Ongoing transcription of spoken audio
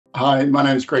Hi, my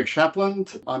name is Greg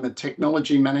Shapland. I'm a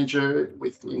technology manager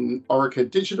within Orica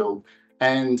Digital,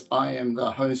 and I am the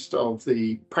host of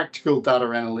the Practical Data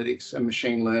Analytics and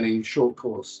Machine Learning short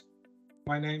course.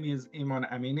 My name is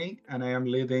Eiman Amini, and I am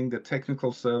leading the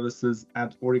technical services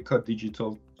at Orica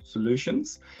Digital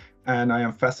Solutions, and I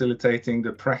am facilitating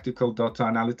the Practical Data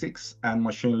Analytics and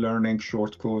Machine Learning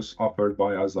short course offered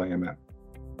by AusIMM.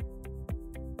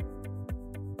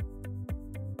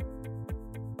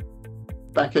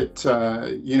 Back at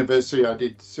university, I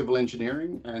did civil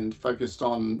engineering and focused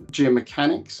on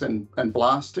geomechanics and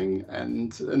blasting.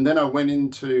 And then I went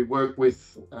into work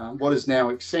with what is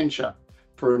now Accenture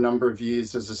for a number of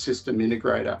years as a system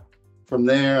integrator. From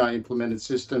there, I implemented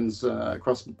systems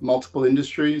across multiple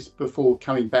industries before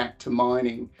coming back to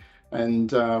mining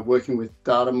and working with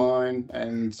Datamine,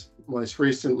 and most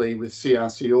recently with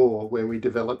CRCOR, where we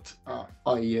developed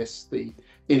IES, the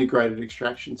Integrated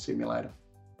Extraction Simulator.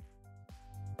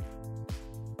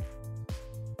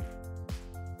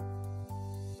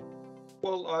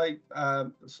 Well, I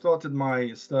started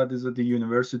my studies at the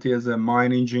university as a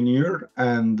mine engineer,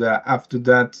 and after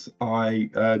that,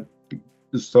 I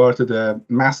started a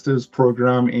master's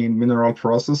program in mineral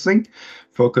processing,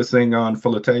 focusing on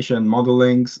flotation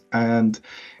modeling, and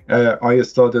I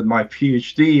started my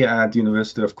PhD at the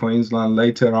University of Queensland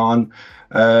later on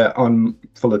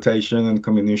flotation and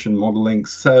comminution modeling.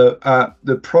 So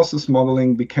the process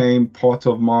modeling became part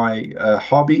of my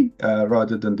hobby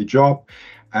rather than the job.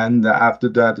 And after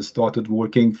that, I started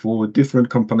working for different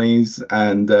companies,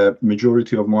 and the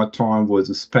majority of my time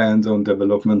was spent on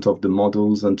development of the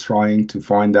models and trying to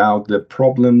find out the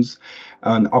problems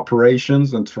and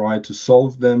operations and try to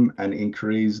solve them and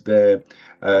increase the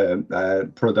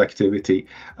productivity.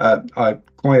 I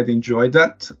quite enjoyed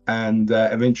that, and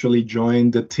eventually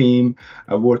joined the team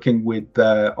working with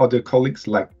other colleagues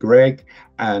like Greg,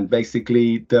 and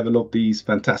basically develop these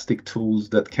fantastic tools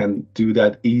that can do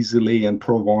that easily and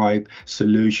provide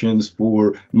solutions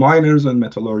for miners and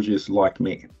metallurgists like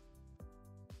me.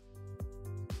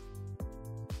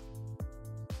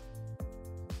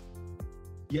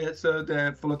 Yeah, so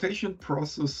the flotation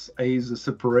process is a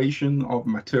separation of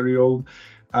material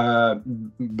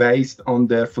based on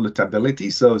their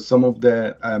floatability. So some of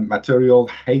the material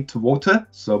hate water,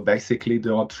 so basically they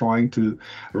are trying to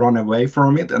run away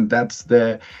from it, and that's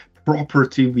the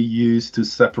property we use to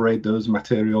separate those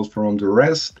materials from the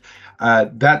rest.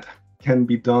 That can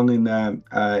be done in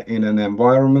an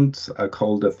environment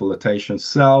called a flotation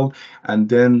cell, and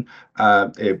then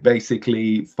it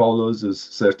basically follows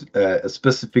a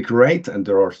specific rate, and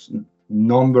there are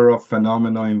number of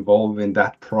phenomena involved in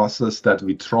that process that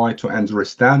we try to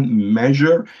understand,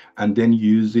 measure, and then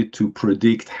use it to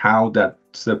predict how that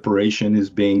separation is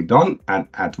being done and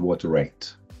at what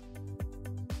rate.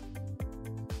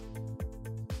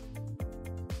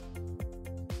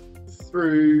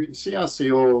 Through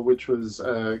CRCOR, which was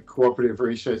a cooperative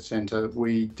research centre,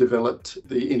 we developed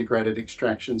the Integrated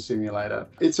Extraction Simulator.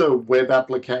 It's a web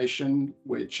application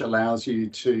which allows you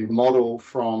to model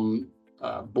from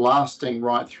blasting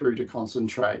right through to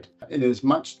concentrate in as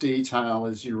much detail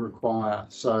as you require.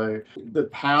 So the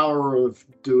power of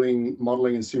doing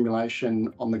modeling and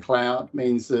simulation on the cloud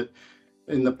means that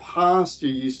in the past, you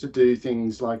used to do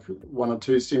things like 1 or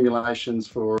 2 simulations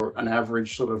for an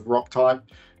average sort of rock type.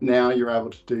 Now you're able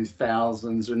to do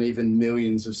thousands and even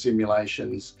millions of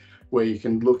simulations where you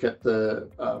can look at the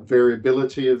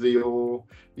variability of the ore,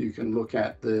 you can look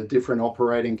at the different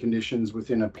operating conditions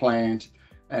within a plant,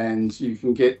 and you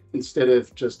can get, instead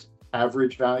of just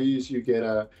average values, you get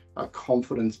a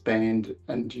confidence band,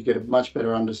 and you get a much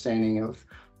better understanding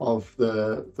of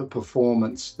the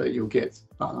performance that you'll get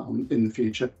in the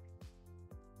future.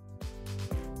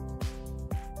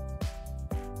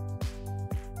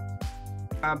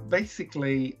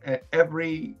 Basically,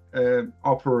 every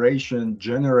operation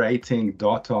generating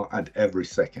data at every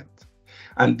second.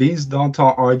 And these data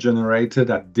are generated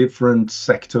at different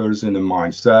sectors in the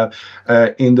mine. So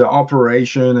in the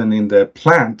operation and in the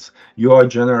plant, you are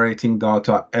generating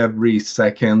data every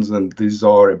second, and these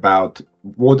are about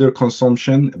water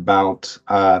consumption, about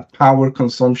power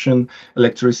consumption,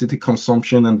 electricity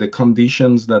consumption, and the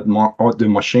conditions that the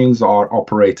machines are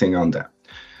operating under.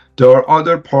 There are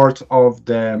other parts of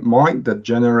the mine that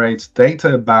generates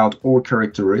data about ore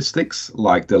characteristics,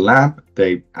 like the lab.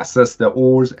 They assess the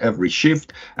ores every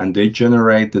shift, and they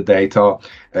generate the data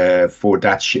for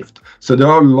that shift. So there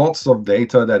are lots of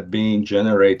data that being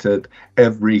generated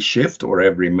every shift or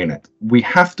every minute. We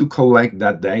have to collect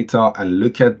that data and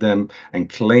look at them and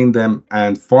clean them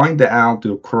and find out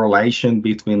the correlation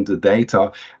between the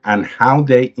data and how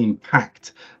they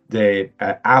impact the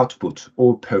output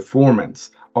or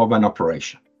performance of an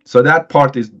operation. So that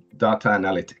part is data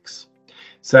analytics.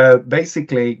 So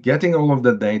basically, getting all of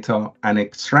the data and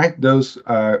extract those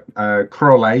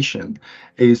correlation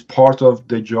is part of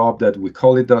the job that we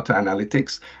call it data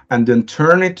analytics, and then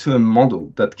turn it to a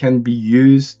model that can be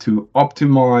used to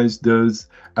optimize those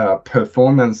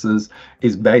performances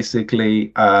is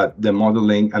basically the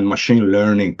modeling and machine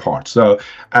learning part. So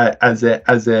as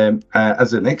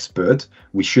an expert,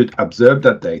 we should observe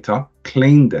that data,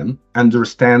 clean them,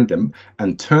 understand them,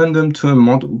 and turn them to a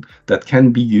model that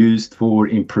can be used for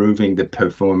improving the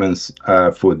performance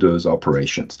for those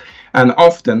operations. And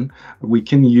often we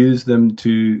can use them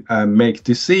to make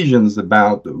decisions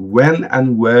about when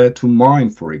and where to mine,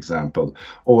 for example,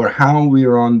 or how we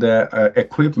run the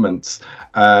equipments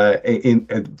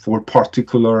for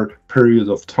particular period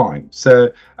of time.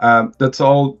 So that's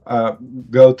all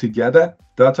go together.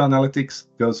 Data analytics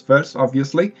goes first,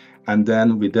 obviously, and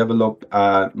then we develop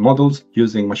models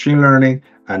using machine learning,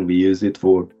 and we use it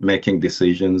for making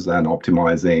decisions and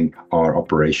optimizing our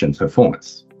operation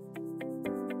performance.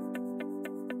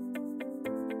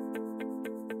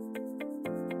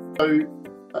 So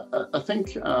I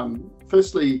think,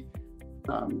 firstly,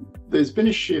 there's been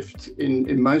a shift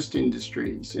in most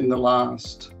industries in the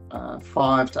last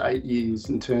 5 to 8 years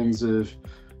in terms of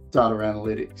data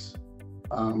analytics,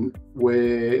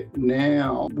 where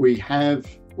now we have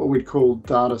what we'd call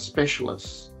data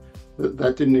specialists.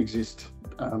 That didn't exist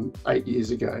 8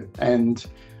 years ago. And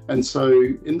so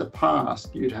in the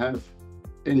past, you'd have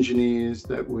engineers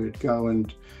that would go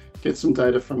and get some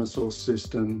data from a source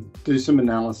system, do some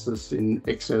analysis in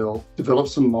Excel, develop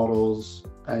some models,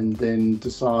 and then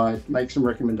decide, make some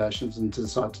recommendations and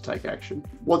decide to take action.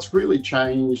 What's really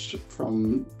changed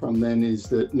from then is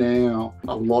that now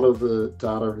a lot of the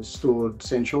data is stored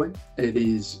centrally. It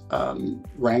is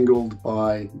wrangled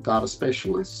by data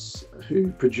specialists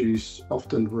who produce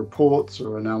often reports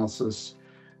or analysis,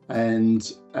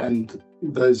 and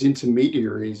those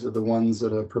intermediaries are the ones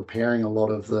that are preparing a lot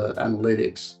of the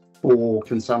analytics for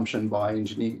consumption by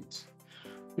engineers.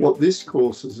 What this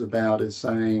course is about is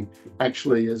saying,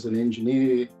 actually, as an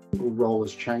engineer, your role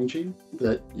is changing,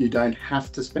 that you don't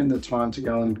have to spend the time to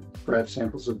go and grab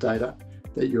samples of data,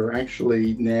 that you're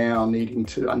actually now needing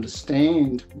to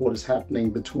understand what is happening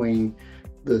between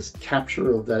the capture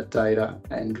of that data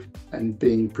and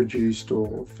being produced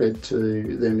or fed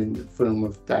to them in the form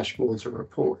of dashboards or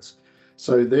reports.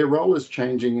 So their role is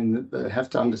changing, and they have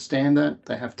to understand that.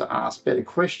 They have to ask better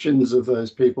questions of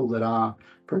those people that are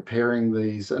preparing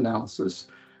these analysis.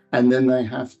 And then they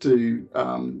have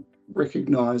to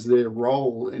recognize their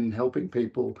role in helping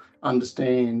people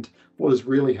understand what is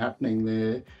really happening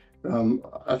there.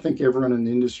 I think everyone in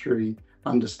the industry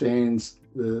understands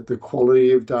the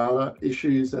quality of data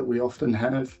issues that we often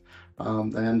have.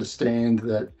 They understand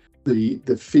that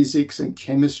the physics and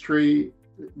chemistry,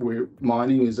 where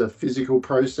mining is a physical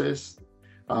process.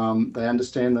 They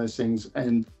understand those things,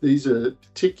 and these are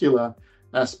particular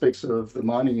aspects of the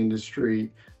mining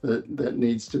industry that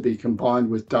needs to be combined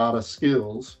with data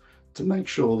skills to make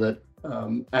sure that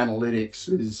analytics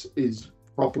is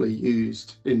properly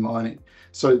used in mining.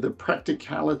 So the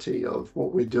practicality of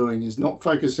what we're doing is not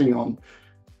focusing on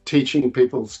teaching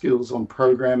people skills on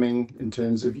programming in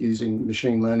terms of using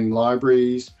machine learning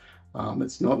libraries.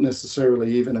 It's not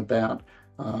necessarily even about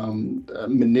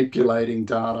manipulating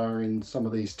data in some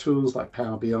of these tools like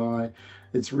Power BI.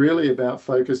 It's really about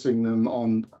focusing them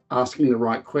on asking the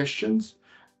right questions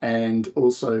and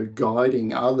also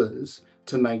guiding others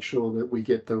to make sure that we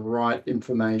get the right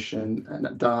information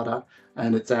and data,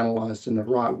 and it's analysed in the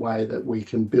right way that we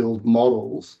can build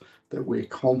models that we're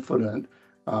confident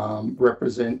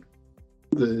represent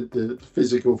the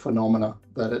physical phenomena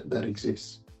that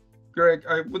exists. Greg,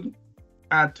 I would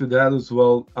add to that as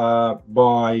well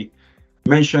by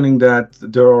mentioning that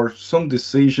there are some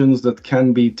decisions that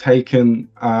can be taken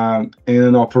in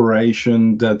an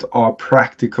operation that are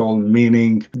practical,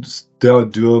 meaning they are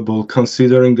doable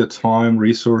considering the time,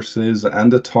 resources,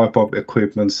 and the type of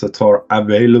equipments that are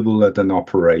available at an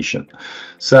operation.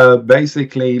 So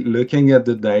basically, looking at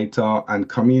the data and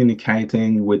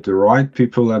communicating with the right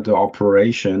people at the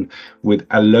operation would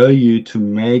allow you to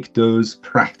make those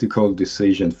practical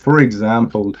decisions. For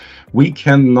example, we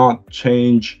cannot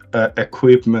change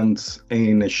equipment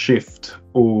in a shift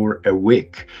or a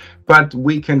week, but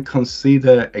we can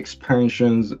consider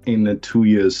expansions in 2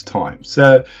 years' time.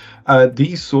 So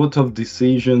these sort of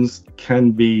decisions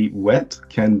can be wet,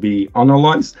 can be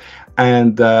analyzed,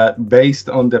 and based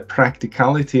on the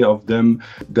practicality of them,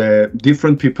 the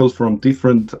different people from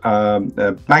different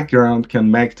background can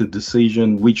make the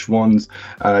decision which ones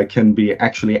can be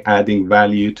actually adding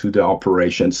value to the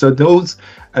operation. So those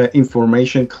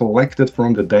information collected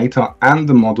from the data and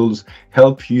the models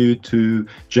help you to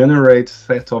generate a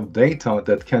set of data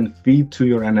that can feed to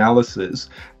your analysis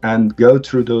and go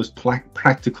through those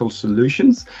practical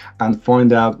solutions and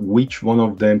find out which one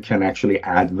of them can actually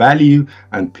add value,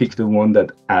 and pick the one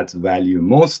that adds value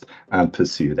most and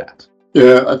pursue that.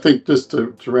 Yeah, I think just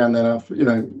to round that off,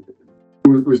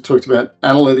 we've talked about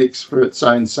analytics for its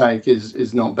own sake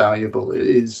is not valuable. It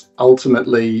is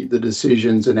ultimately the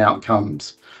decisions and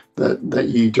outcomes that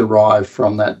you derive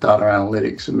from that data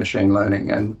analytics and machine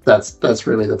learning, and that's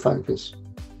really the focus.